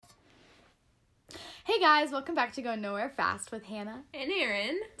guys, welcome back to Go Nowhere Fast with Hannah and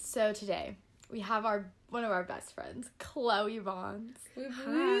Aaron. So today we have one of our best friends, Chloe Vaughns.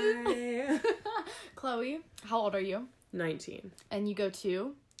 Hi. Chloe, how old are you? 19. And you go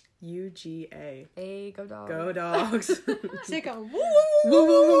to? UGA. Hey, go dogs. Go dogs. Take a woo Woo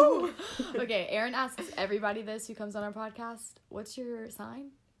woo woo. Okay, Aaron asks everybody this who comes on our podcast, what's your sign?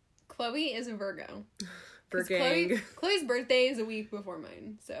 Chloe is a Virgo. Virgang. Chloe's birthday is a week before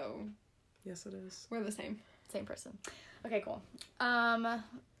mine, so Yes, it is. we're the same. Same person. Okay, cool.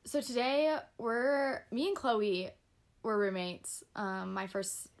 So today me and Chloe were roommates. My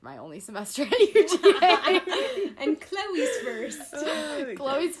only semester at UGA. And Chloe's first.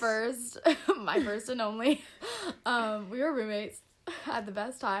 Chloe's first. My first and only. We were roommates. Had the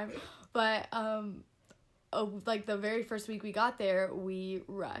best time. But, like the very first week we got there, we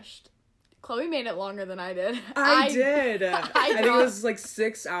rushed. Chloe made it longer than I did. I did. I think it dropped- was like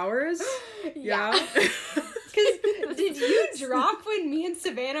 6 hours. Yeah. Because did you drop when me and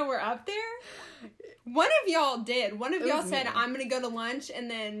Savannah were up there? One of y'all did. One of It y'all was said, me. I'm going to go to lunch,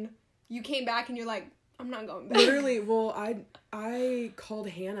 and then you came back and you're like, I'm not going back. Literally, well, I called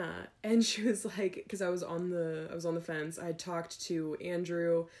Hannah and she was like, because I was on the fence. I had talked to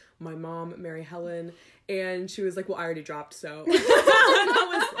Andrew, my mom, Mary Helen, and she was like, well, I already dropped, so. And I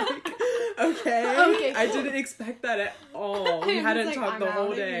was like, okay. I didn't expect that at all. We I was hadn't like, talked I'm the whole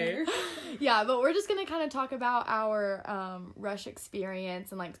outta day. here. Yeah, but we're just going to kind of talk about our rush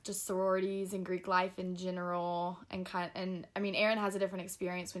experience and like just sororities and Greek life in general and I mean Erin has a different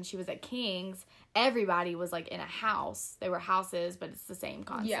experience when she was at King's. Everybody was like in a house. They were houses, but it's the same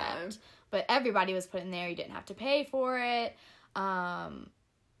concept. Yeah. But everybody was put in there. You didn't have to pay for it.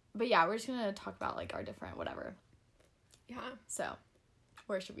 But yeah, we're just going to talk about like our different whatever. Yeah. So,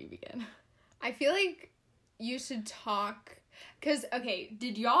 where should we begin? I feel like you should talk, because, okay,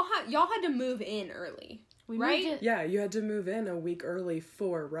 did y'all had to move in early, We right? moved in- Yeah, you had to move in a week early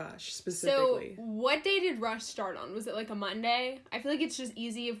for Rush, So, specifically. what day did Rush start on? Was it like a Monday? I feel like it's just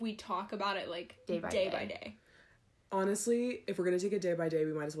easy if we talk about it like Day by day. Honestly, if we're gonna take it day by day,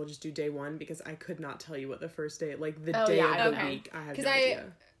 we might as well just do day one, because I could not tell you what the first day, like the Oh, day yeah, of the okay. week, I had 'Cause no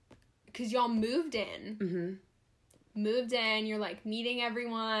idea. Because y'all moved in. Mm-hmm. Moved in, you're like meeting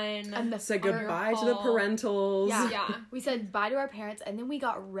everyone. And the Said On your goodbye to the hall. parentals. Yeah. Yeah. We said bye to our parents, and then we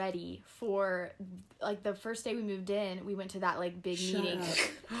got ready for, like, the first day we moved in, we went to that, like, big Shut meeting.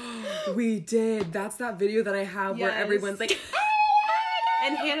 up. We did. That's that video that I have where Yes. everyone's like,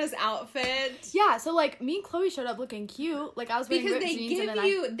 And Hannah's outfit. Yeah, so, like, me and Chloe showed up looking cute. Like, I was wearing Because ripped they jeans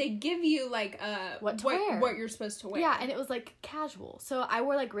and give you like What to wear. what you're supposed to wear. Yeah, and it was, like, casual. So I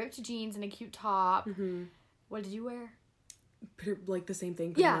wore, like, ripped jeans and a cute top. mm-hmm. What did you wear? Like the same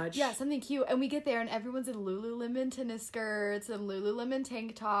thing, pretty much. Yeah, something cute. And we get there, and everyone's in Lululemon tennis skirts and Lululemon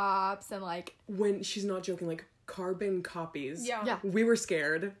tank tops and, like... When she's not joking, like carbon copies. Yeah. We were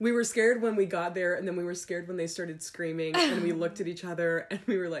scared. We were scared when we got there, and then we were scared when they started screaming, and we looked at each other, and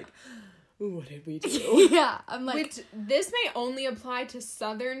we were like, what did we do? Yeah, I'm like... Which this may only apply to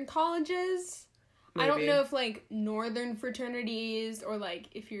Southern colleges. I don't Maybe. know if like Northern fraternities or like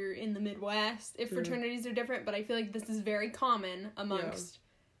if you're in the Midwest, if fraternities are different, but I feel like this is very common amongst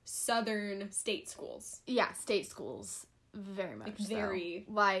Southern state schools. Yeah, state schools. Very much Like, so. very.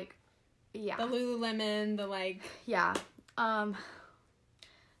 Like, yeah. The Lululemon, the like... Yeah.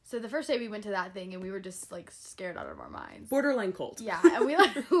 So the first day we went to that thing and we were just like scared out of our minds. Borderline cult. Yeah, and we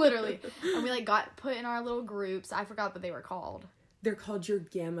like literally, and we like got put in our little groups. I forgot what they were called. They're called your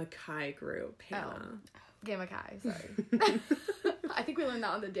Gamma Chi group, Hannah. Gamma Chi, sorry. I think we learned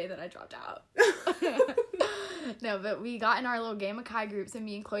that on the day that I dropped out. No, but we got in our little Gamma Chi groups, and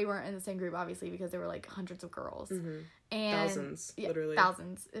me and Chloe weren't in the same group, obviously, because there were like hundreds of girls. Mm-hmm. And Thousands, yeah, literally.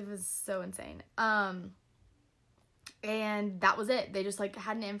 thousands. It was so insane. And that was it. They just like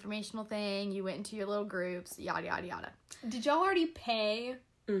had an informational thing. You went into your little groups, yada yada yada. Did y'all already pay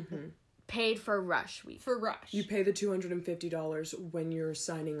Mm-hmm. Paid for Rush Week. for Rush? You pay the $250 when you're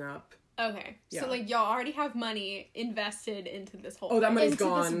signing up. Okay. Yeah. So like y'all already have money invested into this whole Oh, that thing. money's Into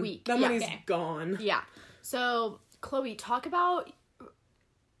this gone. week. That Yeah. money's Okay. gone. Yeah. So, Chloe, talk about,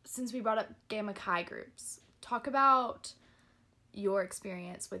 since we brought up Gamma Chi groups, talk about your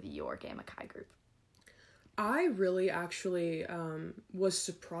experience with your Gamma Chi group. I really actually was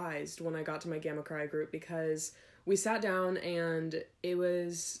surprised when I got to my Gamma Chi group, because we sat down and it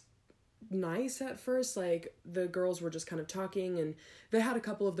was nice at first. Like, the girls were just kind of talking, and they had a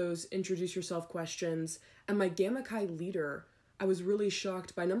couple of those introduce yourself questions, and my Gamma Chi leader, I was really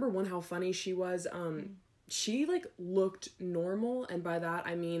shocked by, number one, how funny she was. She like looked normal, and by that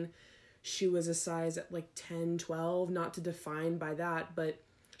I mean she was a size like 10, 12, not to define by that, but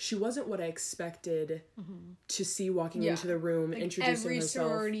she wasn't what I expected to see walking into the room, like introducing every herself.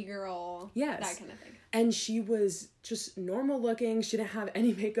 sorority girl. Yes. That kind of thing. And she was just normal looking. She didn't have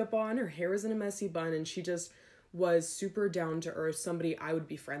any makeup on. Her hair was in a messy bun, and she just was super down to earth, somebody I would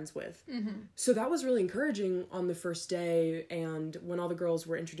be friends with. So that was really encouraging on the first day, and when all the girls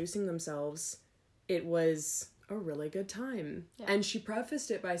were introducing themselves, it was a really good time. Yeah. And she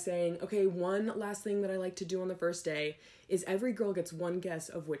prefaced it by saying, okay, one last thing that I like to do on the first day is every girl gets one guess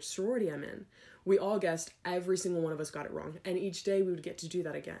of which sorority I'm in. We all guessed, every single one of us got it wrong, and each day we would get to do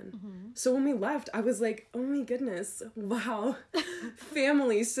that again. So when we left, I was like, oh my goodness, wow,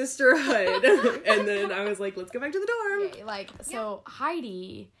 family, sisterhood. And then I was like, let's go back to the dorm. Okay, like, so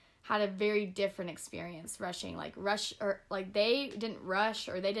Heidi had a very different experience rushing. They didn't rush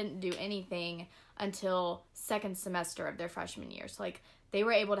or they didn't do anything until second semester of their freshman year. So, like, they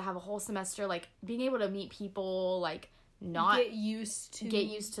were able to have a whole semester, like, being able to meet people, like, not get used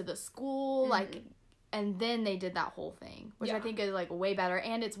to the school, like, and then they did that whole thing, which I think is, like, way better.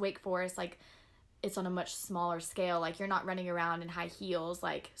 And it's Wake Forest, like, it's on a much smaller scale. Like, you're not running around in high heels,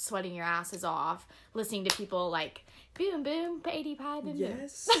 like, sweating your asses off, listening to people, like, boom, boom, patty pie, boom,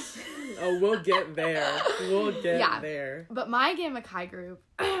 yes. Oh, we'll get there. We'll get there. But my Gamma Chi group,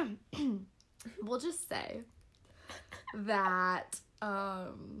 we'll just say that,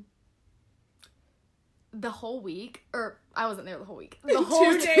 the whole week, or I wasn't there the whole week. The whole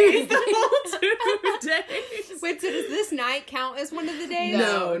 2 days. The whole 2 days. Wait, so does this night count as one of the days?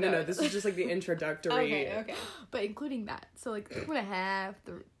 No. This is just like the introductory. Okay. But including that, so like 2.5,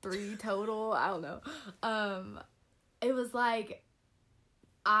 3 total. I don't know. It was like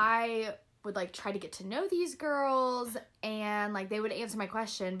I would like try to get to know these girls, and like they would answer my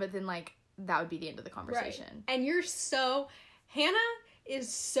question, but then like that would be the end of the conversation. Right. And Hannah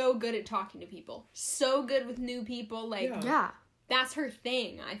is so good at talking to people. So good with new people. Like, yeah. That's her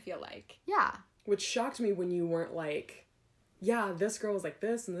thing, I feel like. Yeah. Which shocked me when you weren't like, yeah, this girl was like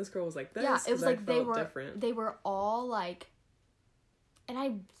this and this girl was like this. Yeah, it was like different. They were all like, and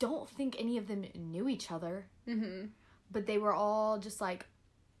I don't think any of them knew each other. But they were all just like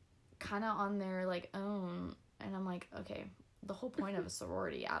kind of on their like own. And I'm like, okay, the whole point of a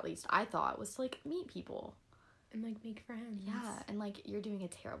sorority, at least I thought, was to like meet people. And, like, make friends. Yeah, and, like, you're doing a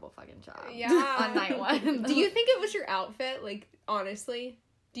terrible fucking job. Yeah. On night one. Do you think it was your outfit? Like, honestly?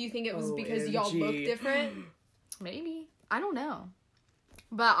 Do you think it was because y'all look different? Maybe. I don't know.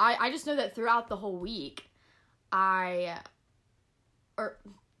 But I just know that throughout the whole week, the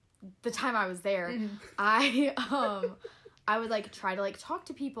time I was there, I would, like, try to, like, talk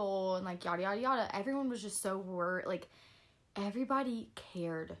to people and, like, yada, yada, yada. Everyone was just so worried, like, everybody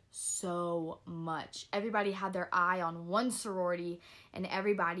cared so much. Everybody had their eye on one sorority, and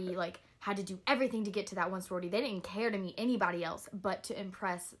everybody, like, had to do everything to get to that one sorority. They didn't care to meet anybody else but to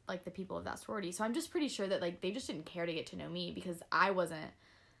impress, like, the people of that sorority. So I'm just pretty sure that, like, they just didn't care to get to know me because I wasn't,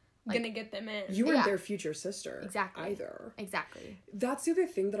 like, gonna get them in. You weren't their future sister. Exactly. Either. Exactly. That's the other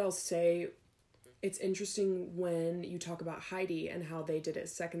thing that I'll say. It's interesting when you talk about Heidi and how they did it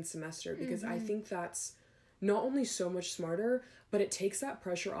second semester, because I think that's not only so much smarter, but it takes that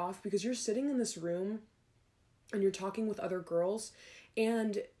pressure off, because you're sitting in this room and you're talking with other girls,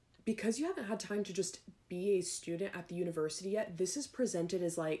 and because you haven't had time to just be a student at the university yet, this is presented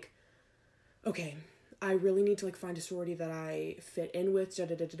as like, okay, I really need to like find a sorority that I fit in with,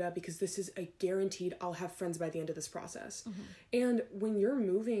 because this is a guaranteed I'll have friends by the end of this process. And when you're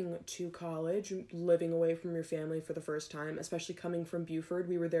moving to college, living away from your family for the first time, especially coming from Buford,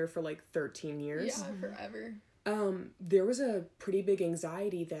 we were there for like 13 years. Yeah, forever. There was a pretty big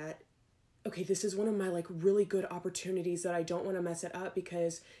anxiety that, okay, this is one of my like really good opportunities that I don't want to mess it up,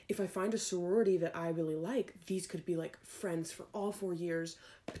 because if I find a sorority that I really like, these could be like friends for all 4 years,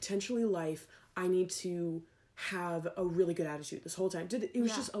 potentially life. I need to have a really good attitude this whole time. It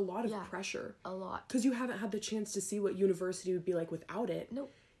was just a lot of pressure. A lot. Because you haven't had the chance to see what university would be like without it.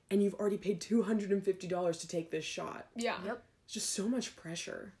 Nope. And you've already paid $250 to take this shot. Yeah. Yep. It's just so much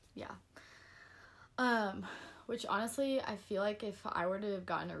pressure. Yeah. Which honestly, I feel like if I were to have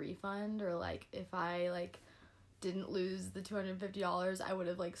gotten a refund, or like if I like didn't lose the $250, I would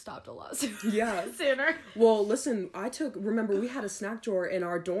have like stopped a lot sooner. Well, listen, remember we had a snack drawer in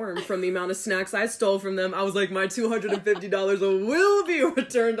our dorm from the amount of snacks I stole from them. I was like, my $250 will be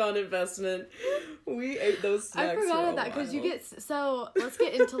returned on investment. We ate those snacks. I forgot about that, because so let's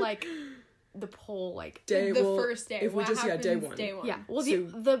get into like the poll, like the first day. If we just day one. Yeah. Well,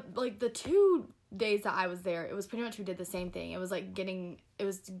 the 2 days that I was there, it was pretty much we did the same thing. It was like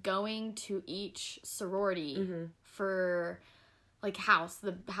going to each sorority for like house.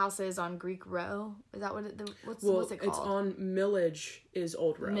 The house is on Greek Row. Is that what what's it called? It's on Millage is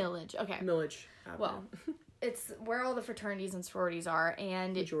Old Row. Millage. Okay. Millage Avenue. Well, it's where all the fraternities and sororities are,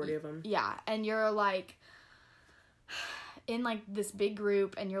 and majority of them. Yeah, and you're like in like this big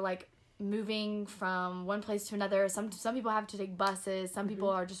group, and you're like moving from one place to another. Some people have to take buses. Some people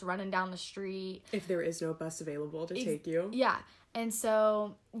are just running down the street. If there is no bus available to take you. Yeah. And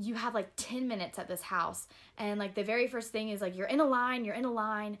so you have like 10 minutes at this house. And like the very first thing is like you're in a line.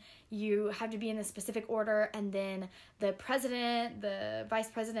 You have to be in a specific order. And then the president, the vice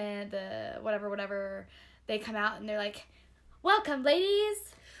president, the whatever, they come out and they're like, welcome, ladies.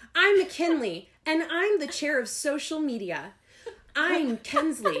 I'm McKinley, and I'm the chair of social media. I'm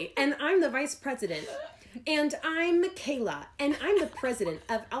Kensley, and I'm the vice president. And I'm Michaela, and I'm the president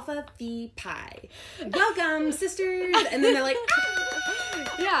of Alpha Phi Pi. Welcome, sisters! And then they're like, ah!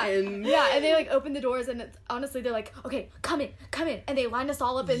 Yeah, and they like open the doors, and it's, honestly, they're like, okay, come in, and they line us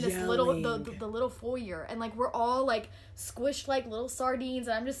all up in this little, the little foyer, and like we're all like squished like little sardines,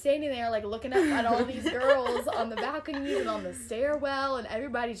 and I'm just standing there like looking up at all these girls on the balconies and on the stairwell, and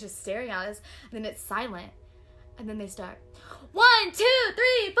everybody's just staring at us, and then it's silent, and then they start. 1, 2,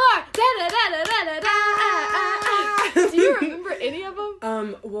 3, 4. Da, da, da, da, da, da. Do you remember any of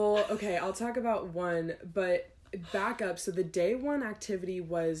them? Well, okay, I'll talk about one, but back up. So the day 1 activity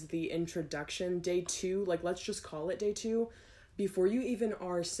was the introduction. Day 2, like let's just call it day 2. Before you even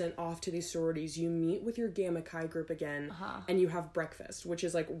are sent off to these sororities, you meet with your Gamma Chi group again, and you have breakfast, which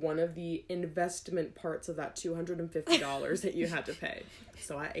is like one of the investment parts of that $250 that you had to pay.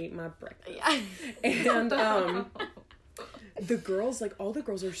 So I ate my breakfast. Yeah. And the girls, like all the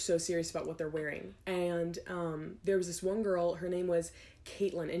girls are so serious about what they're wearing. And there was this one girl, her name was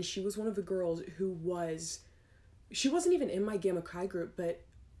Caitlin, and she was one of the girls she wasn't even in my Gamma Chi group, but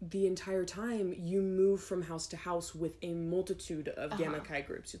the entire time you move from house to house with a multitude of Gamma Chi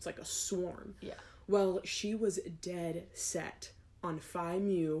groups. It's like a swarm. Yeah. Well, she was dead set on Phi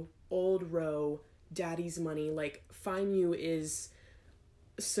Mu, Old Row, Daddy's Money. Like Phi Mu is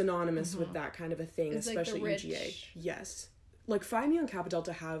synonymous with that kind of a thing, it's especially like UGA. Yes. Like Phi Mu and Kappa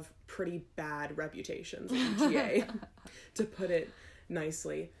Delta have pretty bad reputations in UGA, to put it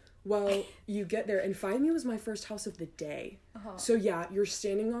nicely. Well, you get there, and Phi Mu was my first house of the day. So yeah, you're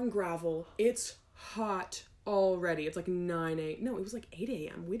standing on gravel. It's hot already. It's like 9 a.m. No, it was like 8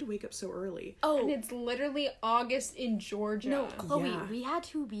 a.m. We had to wake up so early. Oh, and it's literally August in Georgia. No, Chloe, we had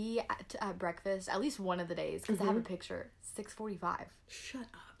to be at breakfast at least one of the days, because I have a picture. 6:45. Shut up.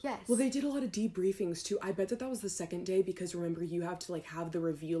 Yes. Well, they did a lot of debriefings too. I bet that was the second day, because remember, you have to like have the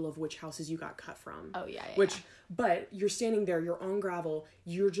reveal of which houses you got cut from. Oh yeah. But you're standing there, you're on gravel,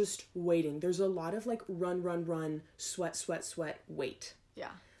 you're just waiting. There's a lot of like run, sweat, wait. Yeah.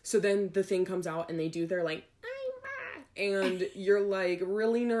 So then the thing comes out and they do their like, and you're like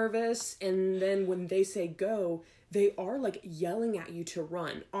really nervous, and then when they say go, they are like yelling at you to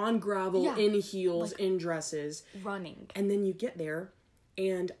run on gravel, in heels, like, in dresses, running. And then you get there,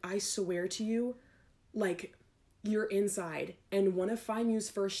 and I swear to you, like, you're inside, and one of Phi Mu's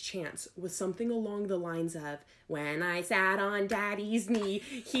first chants was something along the lines of, when I sat on Daddy's knee,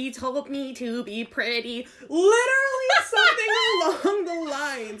 he told me to be pretty. Literally something along the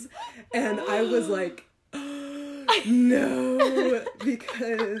lines. And I was like, no,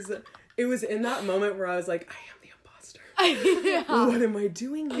 because it was in that moment where I was like, I am the imposter. What am I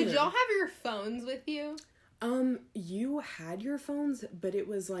doing here? Did y'all have your phones with you? You had your phones, but it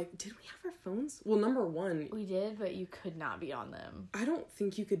was like, did we have our phones? Well, number one. We did, but you could not be on them. I don't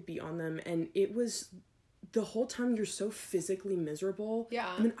think you could be on them, and it was, the whole time you're so physically miserable. Yeah.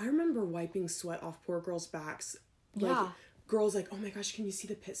 I mean, I remember wiping sweat off poor girls' backs. Like, girls like, oh my gosh, can you see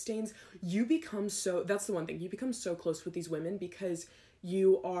the pit stains? You become so, that's the one thing, you become so close with these women because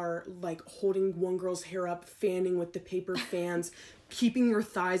you are like holding one girl's hair up, fanning with the paper fans, keeping your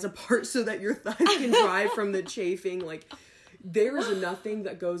thighs apart so that your thighs can dry from the chafing. Like, there is nothing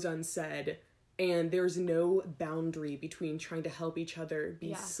that goes unsaid, and there's no boundary between trying to help each other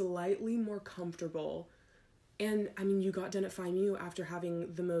be slightly more comfortable. And I mean, you got done at Phi Mu after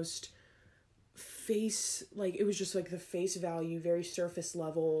having the most face, like, it was just like the face value, very surface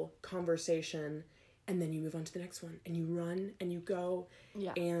level conversation. And then you move on to the next one, and you run, and you go.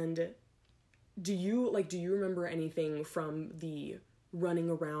 Yeah. And do you remember anything from the running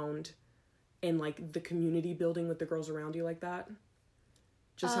around and, like, the community building with the girls around you like that?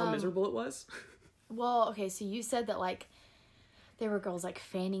 Just how miserable it was? Well, okay, so you said that, like, there were girls, like,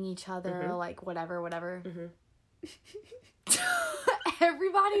 fanning each other, like, whatever.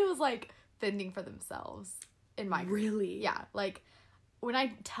 Everybody was, like, fending for themselves in my group. Really? Yeah, like, when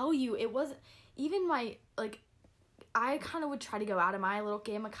I tell you, it wasn't... Even my, like, I kind of would try to go out of my little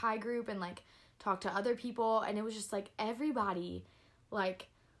Gamma Chi group and, like, talk to other people, and it was just, like, everybody, like,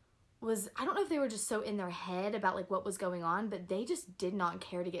 was, I don't know if they were just so in their head about, like, what was going on, but they just did not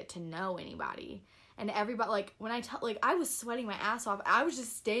care to get to know anybody. And everybody, like, when I tell, like, I was sweating my ass off. I was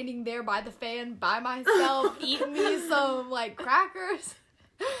just standing there by the fan by myself, eating me some, like, crackers.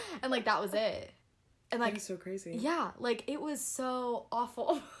 And, like, that was it. And, like, that's so crazy. Yeah, like, it was so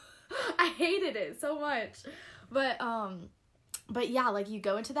awful. I hated it so much. But yeah, like, you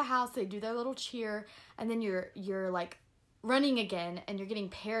go into the house, they do their little cheer, and then you're like, running again, and you're getting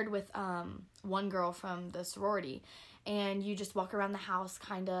paired with, one girl from the sorority. And you just walk around the house,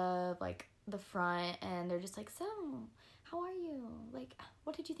 kind of, like, the front, and they're just like, so how are you, like,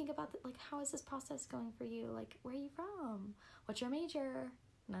 what did you think about like, how is this process going for you, like, where are you from, what's your major,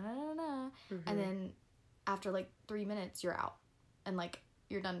 and then after like 3 minutes you're out, and like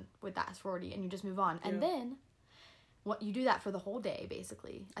you're done with that sorority, and you just move on. And then what, you do that for the whole day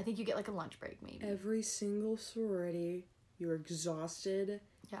basically. I think you get like a lunch break maybe. Every single sorority, you're exhausted,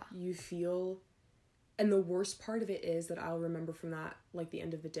 you feel. And the worst part of it is that I'll remember from that, like, the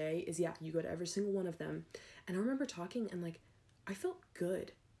end of the day is, you go to every single one of them. And I remember talking, and, like, I felt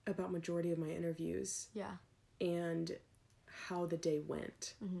good about majority of my interviews. Yeah. And how the day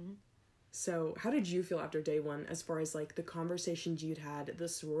went. Mm-hmm. So how did you feel after day one, as far as, like, the conversations you'd had, the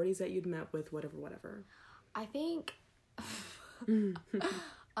sororities that you'd met with, whatever? I think...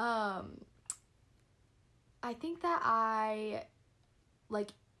 I think that I,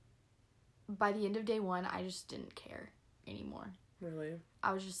 like... by the end of day one, I just didn't care anymore. Really?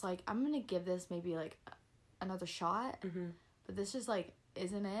 I was just like, I'm gonna give this maybe, like, another shot. Mm-hmm. But this just, like,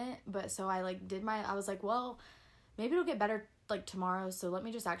 isn't it? But so I, like, I was like, well, maybe it'll get better, like, tomorrow. So let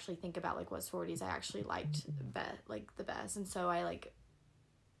me just actually think about, like, what sororities I actually liked the best. And so I, like,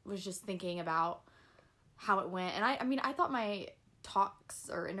 was just thinking about how it went. And I mean, I thought my talks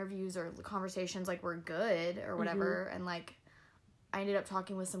or interviews or conversations, like, were good or whatever. Mm-hmm. And, like, I ended up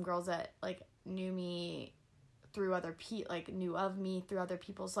talking with some girls that, like, knew me through other knew of me through other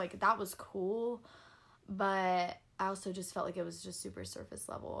people. So, like, that was cool. But I also just felt like it was just super surface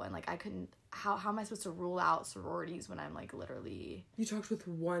level. And, like, I couldn't, how am I supposed to rule out sororities when I'm, like, literally... You talked with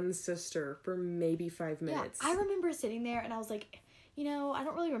one sister for maybe 5 minutes. Yeah, I remember sitting there and I was like, you know, I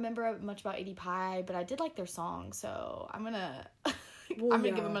don't really remember much about AD Pi, but I did like their song. So I'm gonna, give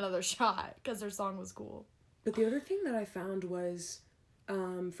them another shot because their song was cool. But the other thing that I found was,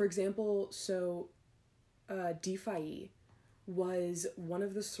 for example, so DeFi was one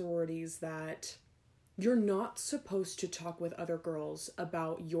of the sororities that you're not supposed to talk with other girls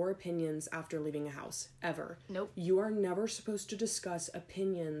about your opinions after leaving a house, ever. Nope. You are never supposed to discuss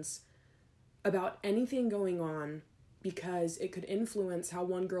opinions about anything going on because it could influence how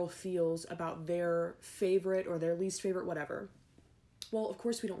one girl feels about their favorite or their least favorite, whatever. Well, of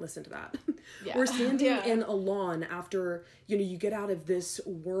course we don't listen to that. Yeah. We're standing in a lawn after, you get out of this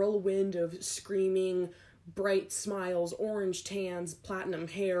whirlwind of screaming, bright smiles, orange tans, platinum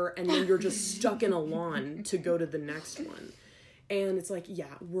hair, and then you're just stuck in a lawn to go to the next one. And it's like,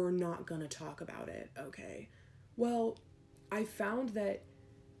 we're not gonna talk about it, okay? Well, I found that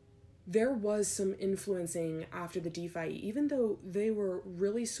there was some influencing after the DeFi. Even though they were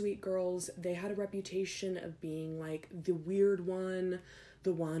really sweet girls, they had a reputation of being, like, the weird one,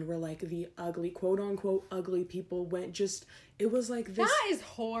 the one where, like, the ugly, quote-unquote ugly people went just... It was, like, this... That is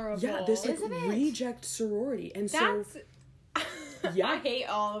horrible. Yeah, this, like, reject sorority. And so... I hate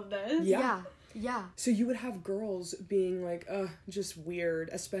all of this. Yeah. So you would have girls being, like, just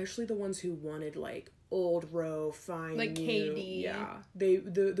weird, especially the ones who wanted, like, old row, fine, like new. KD. Yeah,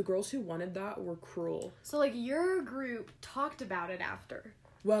 the girls who wanted that were cruel. So, like, your group talked about it after.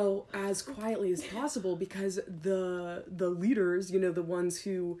 Well, as quietly as possible, because the leaders, the ones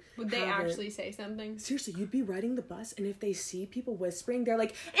who would they actually say something? Seriously, you'd be riding the bus, and if they see people whispering, they're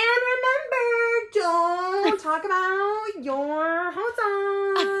like, and remember, don't talk about your hot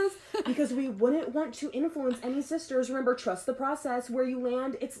sauce. Because we wouldn't want to influence any sisters. Remember, trust the process. Where you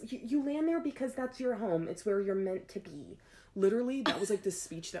land, you land there because that's your home. It's where you're meant to be. Literally, that was like the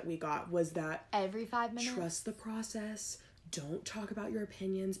speech that we got, was that every 5 minutes. Trust the process. Don't talk about your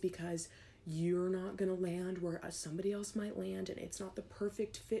opinions because you're not gonna land where somebody else might land, and it's not the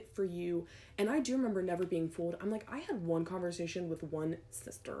perfect fit for you. And I do remember never being fooled. I'm like, I had one conversation with one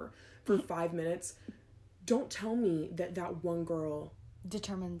sister for 5 minutes. Don't tell me that one girl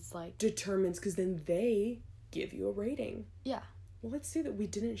determines, because then they give you a rating. Yeah. Well, let's say that we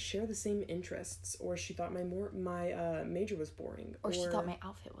didn't share the same interests, or she thought my major was boring, or she thought my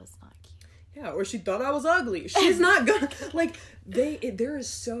outfit was not cute. Yeah, or she thought I was ugly. She's not gonna, like, there is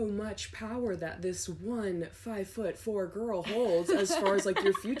so much power that this 5'4" girl holds as far as, like,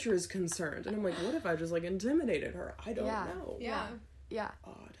 your future is concerned. And I'm like, what if I just, like, intimidated her? I don't know. Yeah. Yeah.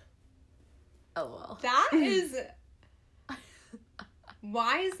 Odd. Oh, well. That is...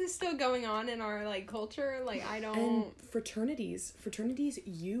 Why is this still going on in our, like, culture? Like, I don't... And fraternities,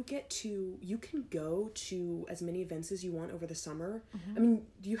 you can go to as many events as you want over the summer. I mean,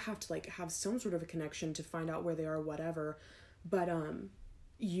 you have to, like, have some sort of a connection to find out where they are, whatever. But,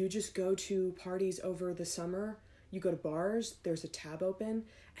 you just go to parties over the summer. You go to bars, there's a tab open,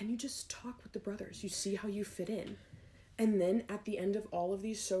 and you just talk with the brothers. You see how you fit in. And then at the end of all of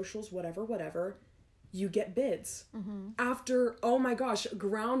these socials, whatever, you get bids. After, oh my gosh,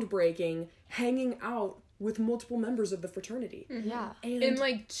 groundbreaking, hanging out with multiple members of the fraternity. Yeah. And in,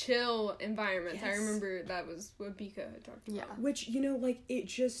 like, chill environments. Yes. I remember that was what Bika had talked about. Yeah. which, you know, like, it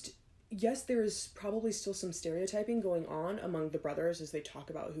just, yes, there's probably still some stereotyping going on among the brothers as they talk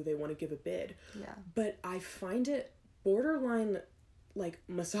about who they want to give a bid. Yeah. But I find it borderline, like,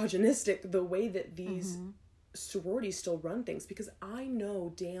 misogynistic the way that these sororities still run things, because I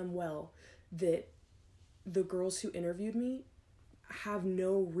know damn well that the girls who interviewed me have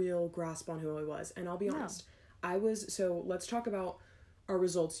no real grasp on who I was. And I'll be honest, so let's talk about our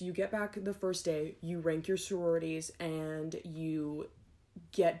results. You get back the first day, you rank your sororities, and you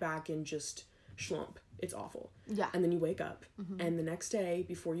get back in just schlump. It's awful. Yeah. And then you wake up, and the next day,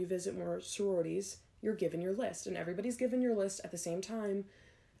 before you visit more sororities, you're given your list, and everybody's given your list at the same time,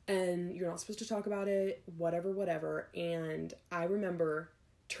 and you're not supposed to talk about it, whatever. And I remember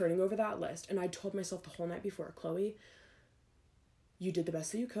turning over that list, and I told myself the whole night before, Chloe, you did the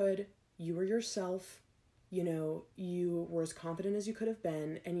best that you could. You were yourself. You know, you were as confident as you could have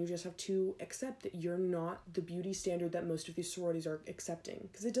been, and you just have to accept that you're not the beauty standard that most of these sororities are accepting.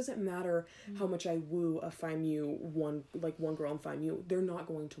 Because it doesn't matter how much I woo a Phi Mu, one girl in Phi Mu, they're not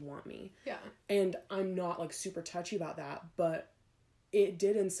going to want me. Yeah. And I'm not, like, super touchy about that, but it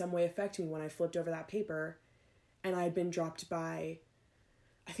did in some way affect me when I flipped over that paper, and I had been dropped by,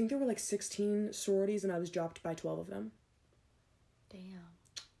 I think there were, like, 16 sororities, and I was dropped by 12 of them. Damn.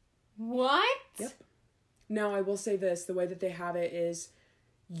 What? Yep. Now, I will say this, the way that they have it is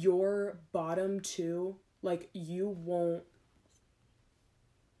your bottom two, like, you won't,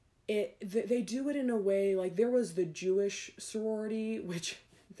 they do it in a way, like, there was the Jewish sorority, which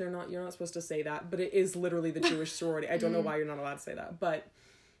you're not supposed to say that, but it is literally the Jewish sorority. I don't know why you're not allowed to say that, but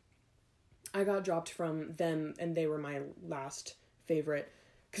I got dropped from them, and they were my last favorite,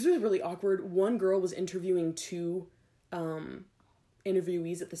 because it was really awkward. One girl was interviewing two,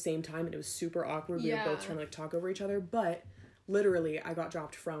 interviewees at the same time, and it was super awkward. We were both trying to, like, talk over each other, but literally I got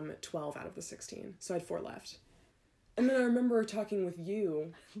dropped from 12 out of the 16, so I had 4 left. And then I remember talking with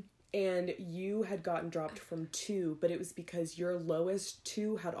you, and you had gotten dropped from 2, but it was because your lowest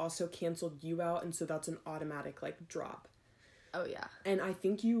 2 had also canceled you out, and so that's an automatic, like, drop. Oh, yeah. And I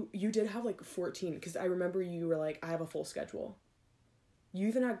think you did have, like, 14, because I remember you were like, I have a full schedule. You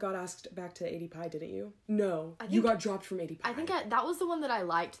even got asked back to 80 Pi, didn't you? No, you got dropped from 80 Pi. I think that was the one that I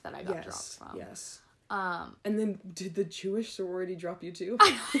liked that I got dropped from. Yes. And then did the Jewish sorority drop you too?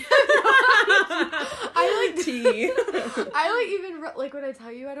 I like tea. like when I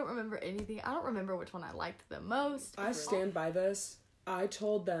tell you I don't remember anything. I don't remember which one I liked the most. I stand by this. I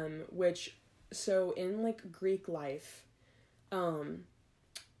told them, so in, like, Greek life,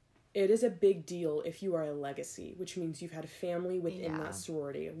 it is a big deal if you are a legacy, which means you've had a family within that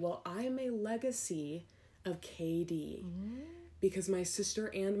sorority. Well, I am a legacy of KD because my sister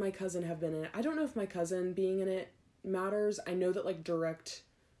and my cousin have been in it. I don't know if my cousin being in it matters. I know that, like, direct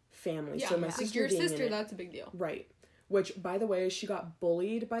family. Yeah, so my sister, your being sister, in it, that's a big deal. Right. Which, by the way, she got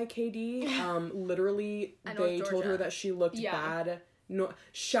bullied by KD. Literally, they told her that she looked bad. No,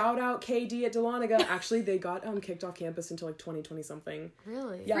 shout out KD at Dahlonega. Actually, they got kicked off campus until, like, 2020 something.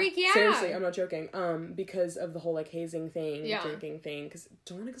 Really? Yeah, Freak, yeah. Seriously, I'm not joking. Because of the whole, like, hazing thing, Yeah. drinking thing. Because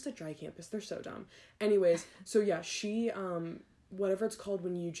Dahloneg's a dry campus. They're so dumb. Anyways, so yeah, she, whatever it's called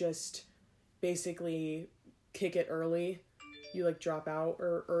when you just basically kick it early, you, like, drop out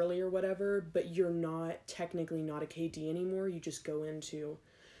or early or whatever, but you're technically not a KD anymore. You just go into,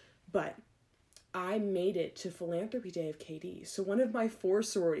 but I made it to Philanthropy Day of KD. So one of my 4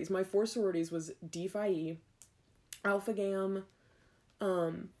 sororities was D Phi E, Alpha Gam,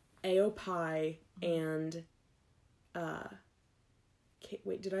 AO Pi, and,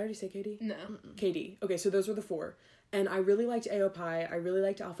 wait, did I already say KD? No. KD. Okay, so those were the 4. And I really liked AO Pi, I really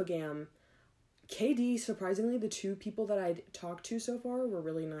liked Alpha Gam. KD, surprisingly, the 2 people that I'd talked to so far were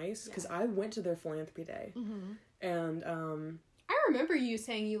really nice, because I went to their Philanthropy Day. And, I remember you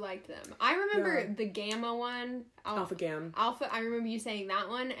saying you liked them. I remember the Gamma one. Alpha Gam. Alpha, I remember you saying that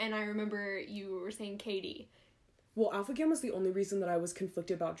one, and I remember you were saying KD. Well, Alpha Gam was the only reason that I was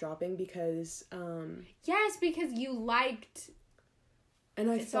conflicted about dropping because, Yes, because you liked... And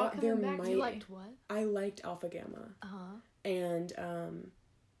I thought there might... You liked what? I liked Alpha Gamma. Uh-huh. And,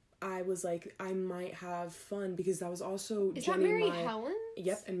 I was like, I might have fun because that was also Is Jenny that Mary Mai. Helen?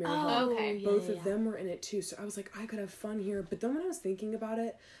 Yep, and Mary Oh, Helen. okay. yeah, Both yeah, of them were in it too. So I was like, I could have fun here. But then when I was thinking about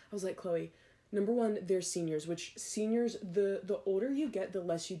it, I was like, Chloe, number one, they're seniors, which seniors, the older you get, the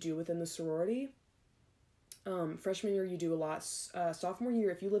less you do within the sorority. Freshman year, you do a lot. Sophomore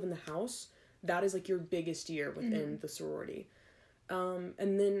year, if you live in the house, that is like your biggest year within the sorority.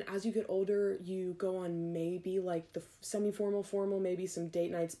 And then as you get older, you go on maybe like the semi-formal, formal, maybe some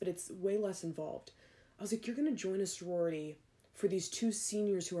date nights, but it's way less involved. I was like, you're going to join a sorority for these two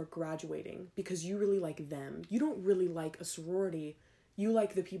seniors who are graduating because you really like them. You don't really like a sorority. You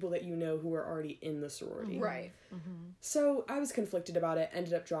like the people that you know who are already in the sorority. Right. So I was conflicted about it,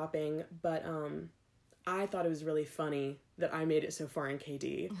 ended up dropping, but I thought it was really funny that I made it so far in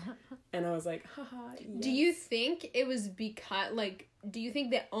KD. And I was like, haha, yes. Do you think it was because, like, do you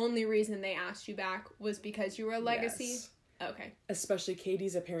think the only reason they asked you back was because you were a legacy? Yes. Okay. Especially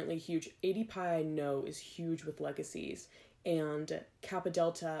KD's apparently huge. AD Pi I know is huge with legacies. And Kappa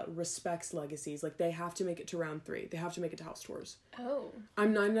Delta respects legacies. Like, they have to make it to round 3. They have to make it to house tours. Oh.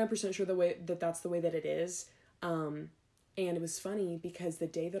 I'm 99% sure that's the way that it is. And it was funny because the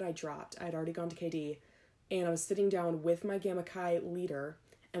day that I dropped, I had already gone to KD, and I was sitting down with my Gamma Chi leader,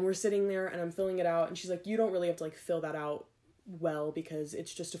 and we're sitting there, and I'm filling it out, and she's like, you don't really have to, like, fill that out well, because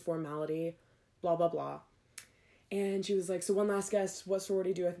it's just a formality, blah, blah, blah. And she was like, so one last guess, what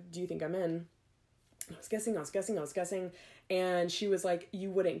sorority do you think I'm in? I was guessing, and she was like,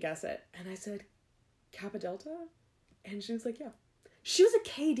 you wouldn't guess it. And I said, Kappa Delta? And she was like, yeah. She was a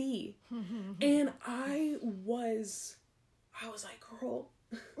KD. And I was like, girl.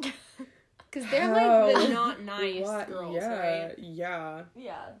 Because they're like the not nice What? girls, Yeah, right? yeah.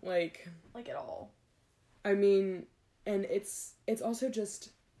 Yeah. Like Like at all. I mean, and it's also just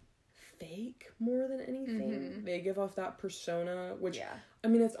fake more than anything. They give off that persona, which, I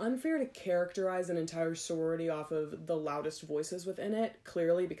mean, it's unfair to characterize an entire sorority off of the loudest voices within it,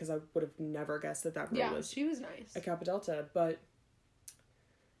 clearly, because I would have never guessed that girl was she was nice. a Kappa Delta, but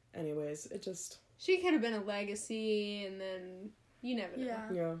anyways, it just... She could have been a legacy, and then you never know.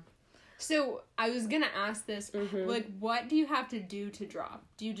 Yeah. So, I was gonna ask this, like, what do you have to do to drop?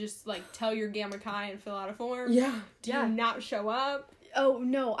 Do you just, like, tell your Gamma Chi and fill out a form? Yeah. Do you not show up? Oh,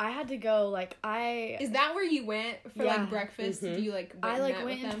 no, I had to go, like, Is that where you went for, like, breakfast? Did you, like, I, like, met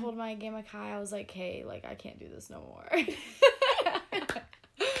went with and them? told my Gamma Chi, I was like, hey, like, I can't do this no more.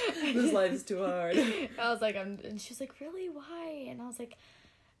 This life's too hard. I was like, and she's like, really? Why? And I was like,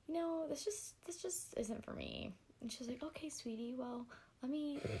 no, this just isn't for me. And she was like, okay, sweetie, well, let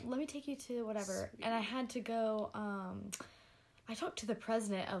me take you to whatever. Sweet. And I had to go, I talked to the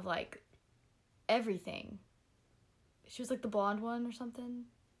president of, like, everything. She was, like, the blonde one or something.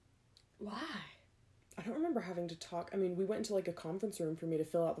 Why? I don't remember having to talk. I mean, we went into, like, a conference room for me to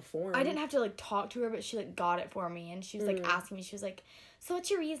fill out the form. I didn't have to, like, talk to her, but she, like, got it for me. And she was, like, asking me. She was like, so what's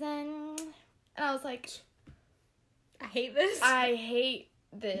your reason? And I was like... I hate this. I hate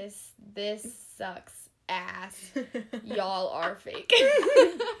this. This sucks ass. Y'all are fake.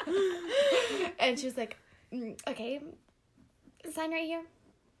 And she was like, okay, sign right here.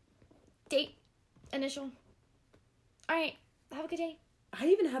 Date. Initial. All right. Have a good day. I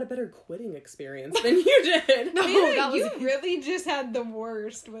even had a better quitting experience than you did. No, you really just had the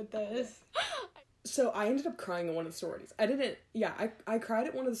worst with this. So I ended up crying at one of the sororities. I cried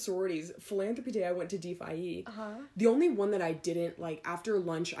at one of the sororities. Philanthropy Day, I went to D-Phi. The only one that I didn't, like, after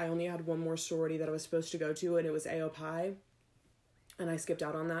lunch, I only had one more sorority that I was supposed to go to, and it was AO Pi. And I skipped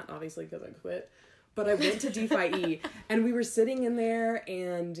out on that, obviously, because I quit. But I went to D-Phi, and we were sitting in there,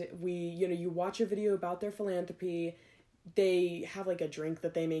 and you watch a video about their philanthropy. They have, like, a drink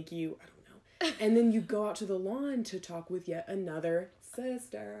that they make you, I don't know. And then you go out to the lawn to talk with yet another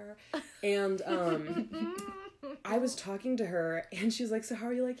sister. And I was talking to her, and she's like, so how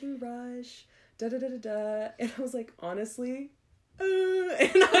are you liking Rush? Da da da da da. And I was like, honestly, and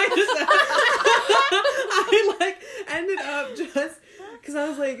I like ended up just because I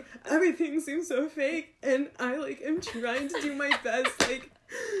was like, everything seems so fake, and I like am trying to do my best, like,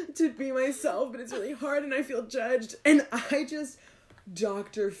 to be myself, but it's really hard, and I feel judged, and I just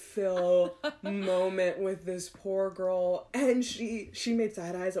Dr. Phil moment with this poor girl, and she made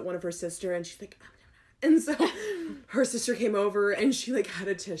side eyes at one of her sister, and she's like, and so her sister came over, and she like had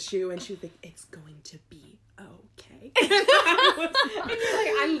a tissue, and she was like, it's going to be okay. thing. And you're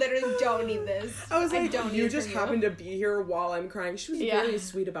like, I literally don't need this. I was like, don't you need just from happened to be here while I'm crying. She was very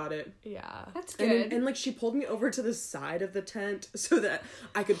sweet about it. Yeah. That's good. And like she pulled me over to the side of the tent so that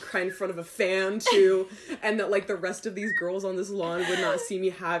I could cry in front of a fan too, and that like the rest of these girls on this lawn would not see me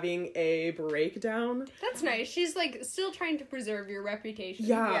having a breakdown. That's nice. She's like still trying to preserve your reputation.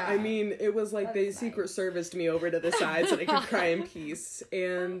 Yeah, I mean, it was like they That's Secret nice. Serviced me over to the side so they could cry in peace.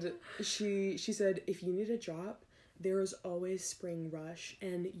 And she said, if you need a job, there is always Spring Rush,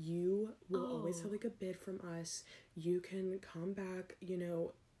 and you will always have like a bid from us. You can come back, you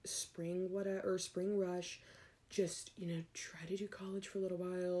know, spring rush. Just, you know, try to do college for a little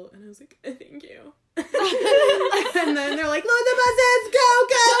while. And I was like, thank you. And then they're like, load the buses, go.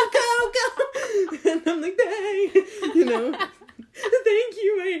 And I'm like, hey, you know, thank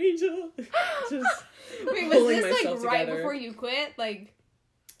you, Angel. Just Wait, was pulling this like myself right together. before you quit? Like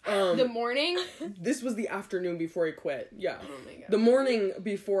the morning? This was the afternoon before I quit. Yeah. Oh my god. The morning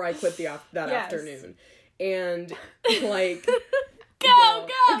before I quit that Yes. afternoon. And like Go.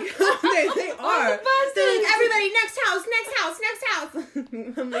 they are. buses. They're like, everybody, next house.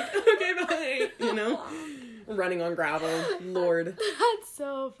 I'm like, okay, bye. You know? Running on gravel. Lord. That's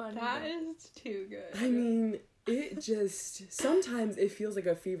so funny. That is too good. I mean, it just sometimes it feels like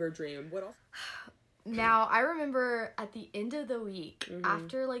a fever dream. What else? Now, I remember at the end of the week,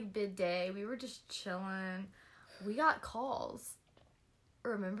 after like bid day, we were just chilling. We got calls.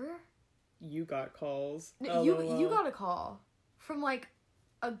 Remember? You got calls. You got a call from like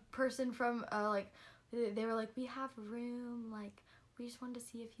a person from like they were like, we have a room, like we just wanted to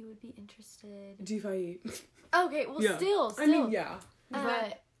see if you would be interested. DeFi. Okay, well Yeah. still. I mean, yeah.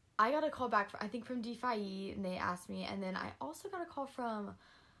 I got a call back I think from DeFi, and they asked me, and then I also got a call from,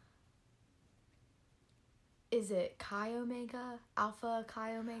 is it Chi Omega? Alpha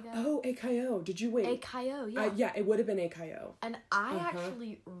Chi Omega? Oh, AKO. Did you wait? AKO, yeah. Yeah, it would have been AKO. And I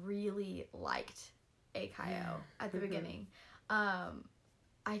actually really liked AKO at the beginning.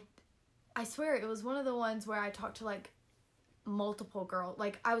 I swear it was one of the ones where I talked to like multiple girls.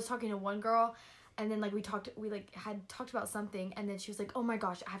 Like I was talking to one girl, and then like we like had talked about something, and then she was like, "Oh my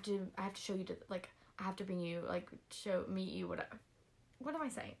gosh, I have to show you to like I have to bring you like meet you what am I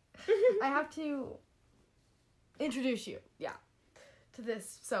saying? I have to introduce you." Yeah. To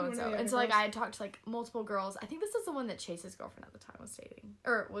this so and so. And so like I had talked to like multiple girls. I think this is the one that Chase's girlfriend at the time was dating.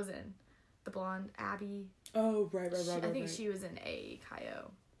 Or was in. The blonde Abby. Oh, right. I think she was in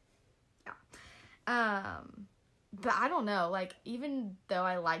AKO. Yeah. But I don't know, like even though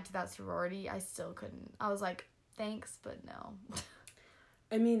I liked that sorority, I still couldn't. I was like, thanks, but no.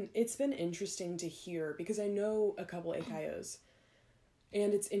 I mean, it's been interesting to hear because I know a couple AKOs.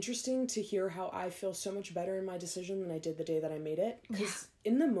 And it's interesting to hear how I feel so much better in my decision than I did the day that I made it. Because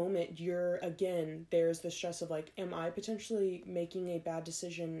in the moment, there's the stress of like, am I potentially making a bad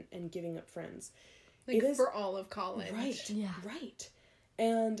decision and giving up friends? Like it is, for all of college. Right. Yeah. Right.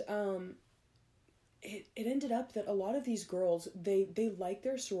 And it ended up that a lot of these girls, they like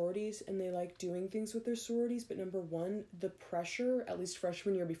their sororities and they like doing things with their sororities. But number one, the pressure, at least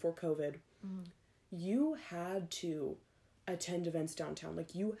freshman year before COVID, you had to attend events downtown.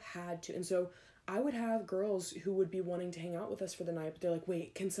 Like you had to. And so I would have girls who would be wanting to hang out with us for the night, but they're like,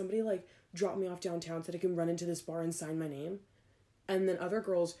 wait, can somebody like drop me off downtown so that I can run into this bar and sign my name? And then other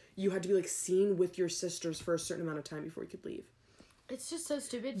girls, you had to be like seen with your sisters for a certain amount of time before you could leave. It's just so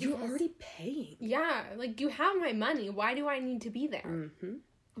stupid. You're already paying. Yeah, like you have my money. Why do I need to be there?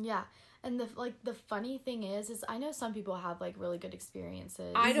 Mm-hmm. Yeah. And the funny thing is I know some people have like really good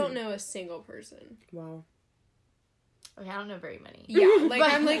experiences. I don't know a single person. Wow. Okay, I don't know very many. Yeah, like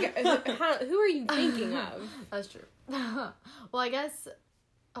I'm like, who are you thinking of? That's true. Well, I guess,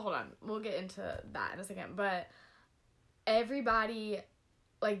 hold on, we'll get into that in a second, but everybody,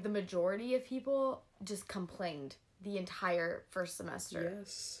 like the majority of people just complained the entire first semester.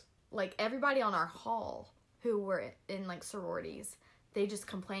 Yes. Like everybody on our hall who were in like sororities, they just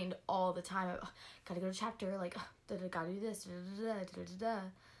complained all the time. Gotta go to chapter, like, gotta do this,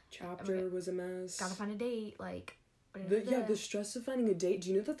 Chapter was a mess. gotta find a date, like, the stress of finding a date. Do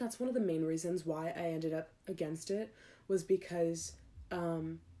you know that that's one of the main reasons why I ended up against it was because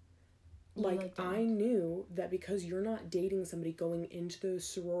like I knew that because you're not dating somebody going into the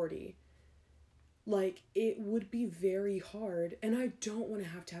sorority, like it would be very hard, and I don't want to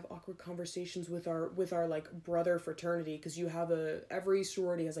have awkward conversations with our like brother fraternity, because you have every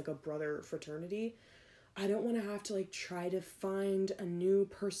sorority has like a brother fraternity. I don't want to have to like try to find a new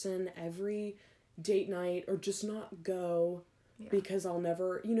person every date night or just not go because I'll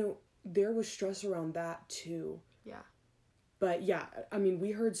never, there was stress around that too. Yeah. But yeah, I mean,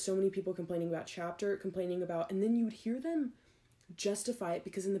 we heard so many people complaining about chapter, and then you would hear them justify it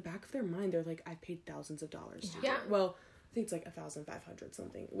because in the back of their mind, they're like, I paid thousands of dollars. Yeah. Well, I think it's like 1,500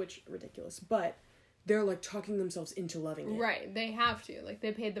 something, which ridiculous. But they're like talking themselves into loving it. Right. They have to. Like,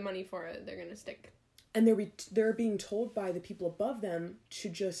 they paid the money for it. They're gonna stick. And they're being told by the people above them to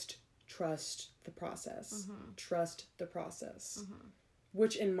just trust the process. Trust the process.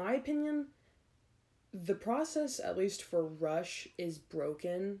 Which, in my opinion, the process, at least for Rush, is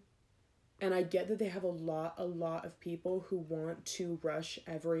broken. And I get that they have a lot of people who want to rush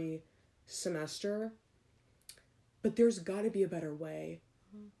every semester. But there's got to be a better way.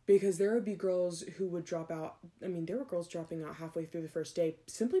 Because there would be girls who would drop out. I mean, there were girls dropping out halfway through the first day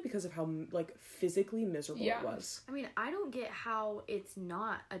simply because of how, like, physically miserable it was. I mean, I don't get how it's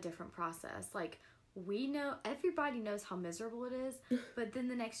not a different process. Like, we know, everybody knows how miserable it is, but then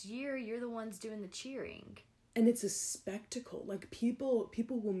the next year, you're the ones doing the cheering. And it's a spectacle. Like, people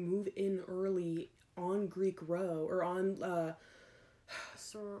will move in early on Greek Row, or on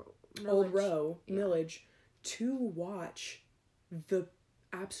Old Row, Millage, to watch the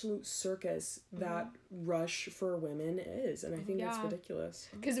absolute circus that Rush for women is. And I think that's ridiculous.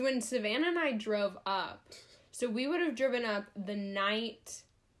 Because when Savannah and I drove up, so we would have driven up the night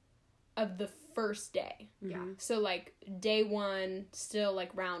of the first day. Yeah. So, like, day one, still,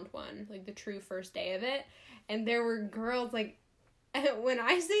 like, round one, like, the true first day of it. And there were girls, like, when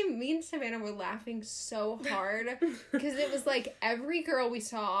I say me and Savannah were laughing so hard, because it was, like, every girl we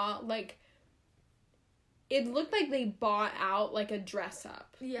saw, like, it looked like they bought out, like, a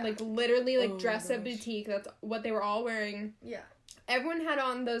dress-up. Yeah. Like, literally, like, dress-up boutique. That's what they were all wearing. Yeah. Everyone had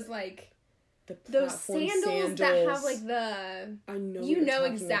on those, like, Those sandals that have, like, the... I know you know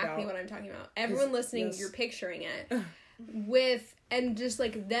exactly what I'm talking about. Everyone listening, you're picturing it. With, and just,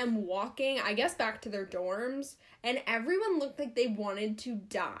 like, them walking, I guess, back to their dorms, and everyone looked like they wanted to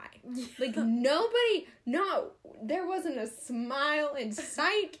die. Like, there wasn't a smile in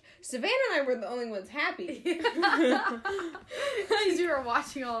sight. Savannah and I were the only ones happy. Because you were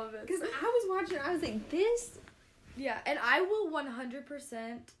watching all of this. Because I was watching, I was like, this... Yeah, and I will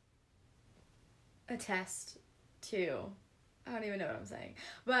 100% attest to, I don't even know what I'm saying,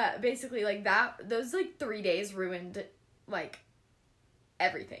 but basically, like, those, like, 3 days ruined, like,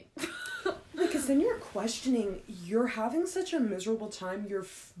 everything. Because then you're questioning, you're having such a miserable time your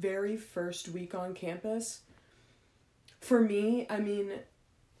very first week on campus. For me, I mean,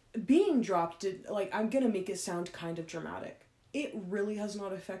 being dropped, I'm gonna make it sound kind of dramatic. It really has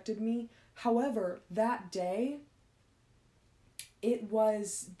not affected me. However, that day, it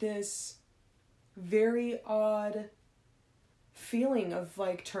was this very odd feeling of,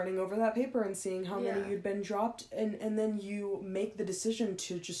 like, turning over that paper and seeing how many you'd been dropped, and then you make the decision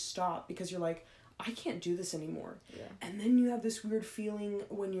to just stop because you're like, I can't do this anymore. Yeah. And then you have this weird feeling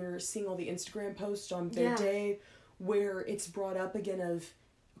when you're seeing all the Instagram posts on their day where it's brought up again of,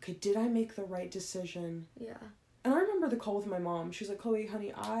 okay, did I make the right decision? Yeah. And I remember the call with my mom. She's like, Chloe,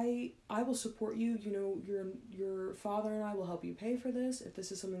 honey, I will support you. You know, your father and I will help you pay for this. If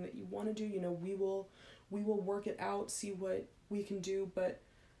this is something that you want to do, you know, we will work it out, see what we can do. But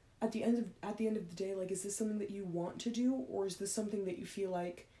at the end of the day, like, is this something that you want to do, or is this something that you feel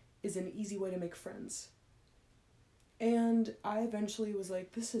like is an easy way to make friends? And I eventually was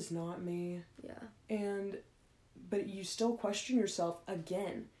like, this is not me. Yeah. But you still question yourself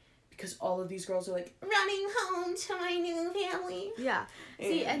again. Because all of these girls are like, running home to my new family. Yeah.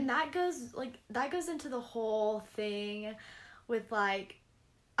 See, and that goes into the whole thing with, like,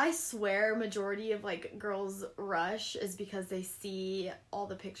 I swear majority of, like, girls rush is because they see all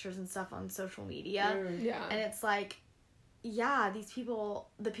the pictures and stuff on social media. Yeah. And it's like, yeah,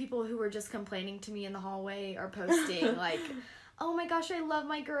 the people who were just complaining to me in the hallway are posting, like, oh my gosh, I love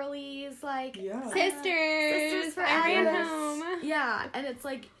my girlies, like, sisters for I ran Alice. home. Yeah, and it's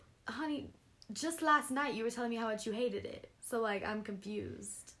like, honey, just last night you were telling me how much you hated it. So, like, I'm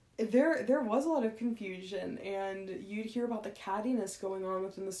confused. There was a lot of confusion, and you'd hear about the cattiness going on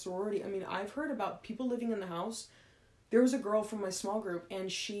within the sorority. I mean, I've heard about people living in the house. There was a girl from my small group,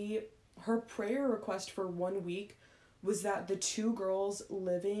 and her prayer request for 1 week was that the two girls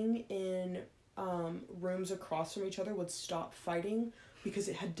living in rooms across from each other would stop fighting because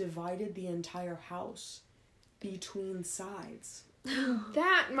it had divided the entire house between sides.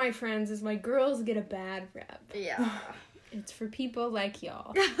 That, my friends, is why girls get a bad rep. Yeah. It's for people like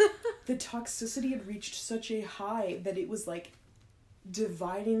y'all. The toxicity had reached such a high that it was, like,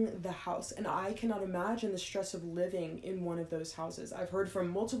 dividing the house, and I cannot imagine the stress of living in one of those houses. I've heard from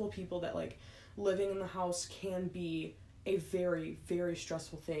multiple people that, like, living in the house can be a very, very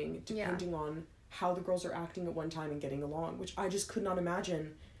stressful thing, depending on how the girls are acting at one time and getting along, which I just could not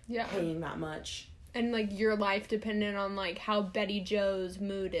imagine paying that much. And, like, your life depended on, like, how Betty Jo's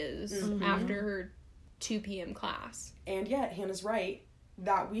mood is after her 2 p.m. class. And yet, Hannah's right.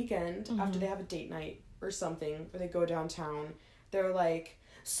 That weekend, after they have a date night or something, or they go downtown, they're like,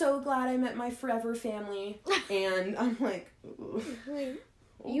 so glad I met my forever family. And I'm like,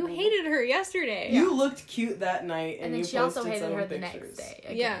 you hated her yesterday. You looked cute that night, and then you she also posted hated some her the pictures. next day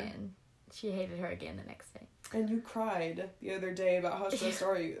again. Yeah. She hated her again the next day. And you cried the other day about how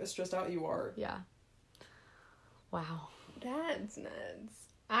stressed out you are. Yeah. Wow. That's nuts.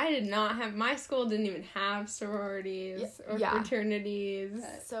 I did not have, my school didn't even have sororities or fraternities.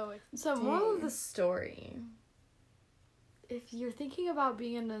 So moral of the story. If you're thinking about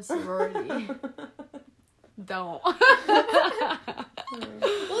being in a sorority, don't. Well,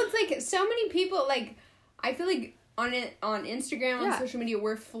 it's like so many people, like, I feel like on Instagram, on social media,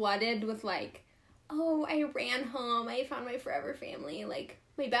 we're flooded with like, oh, I ran home, I found my forever family, like,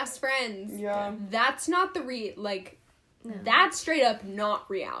 my best friends. Yeah. That's not the that's straight up not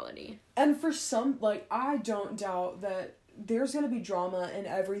reality. And for some, like, I don't doubt that there's going to be drama in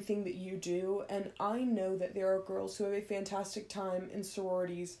everything that you do, and I know that there are girls who have a fantastic time in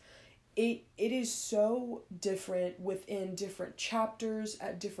sororities. It is so different within different chapters,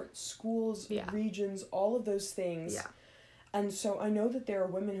 at different schools, regions, all of those things. Yeah. And so I know that there are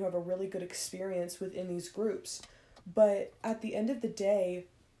women who have a really good experience within these groups, but at the end of the day,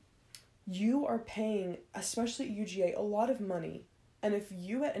 you are paying, especially at UGA, a lot of money. And if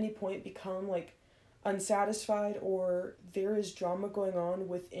you at any point become, like, unsatisfied or there is drama going on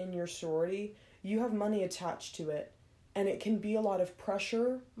within your sorority, you have money attached to it. And it can be a lot of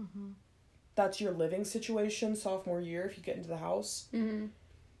pressure. Mm-hmm. That's your living situation sophomore year if you get into the house. Mm-hmm.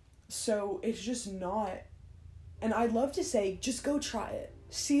 So it's just not... And I'd love to say, just go try it.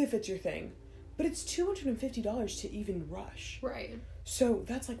 See if it's your thing. But it's $250 to even rush. Right. So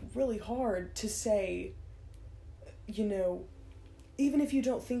that's, like, really hard to say, you know, even if you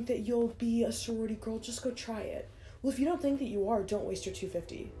don't think that you'll be a sorority girl, just go try it. Well, if you don't think that you are, don't waste your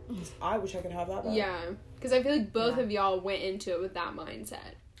 $250. I wish I could have that back. Yeah. Because I feel like both of y'all went into it with that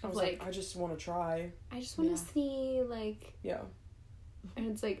mindset. I was like, I just want to try. I just want to see, like... Yeah. And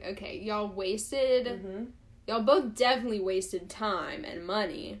it's like, okay, y'all wasted... Mm-hmm. Y'all both definitely wasted time and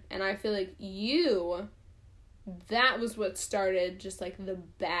money. And I feel like that was what started just, like, the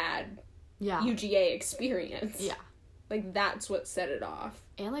bad UGA experience. Yeah. Like, that's what set it off.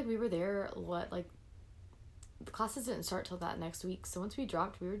 And, like, we were there, the classes didn't start till that next week. So once we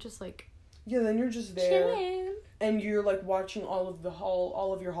dropped, we were just, like... Yeah, then you're just there. Chilling. And you're, like, watching all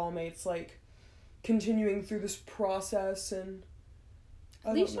of your hallmates, like, continuing through this process, and...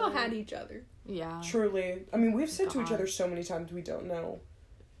 At least y'all had each other. Yeah. Truly. I mean, we've said to each other so many times we don't know,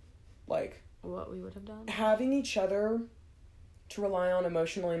 like... what we would have done. Having each other to rely on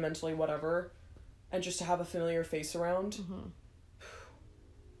emotionally, mentally, whatever, and just to have a familiar face around. Mm-hmm.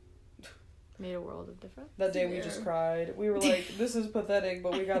 Made a world of difference. That day we just cried. We were like, this is pathetic,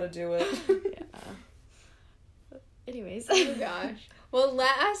 but we gotta do it. Yeah. Anyways. Oh gosh. Well,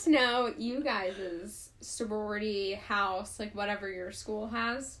 let us know you guys' sorority house, like whatever your school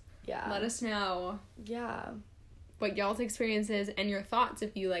has. Yeah. Let us know. Yeah. What y'all's experience is and your thoughts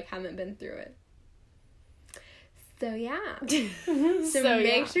if you, like, haven't been through it. So, yeah. So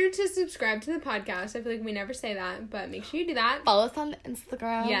make sure to subscribe to the podcast. I feel like we never say that, but make sure you do that. Follow us on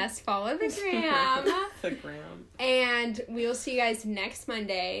Instagram. Yes, follow the gram. The gram. And we will see you guys next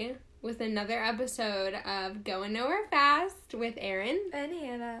Monday with another episode of Going Nowhere Fast with Erin and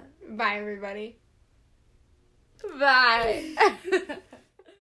Hannah. Bye, everybody. Bye.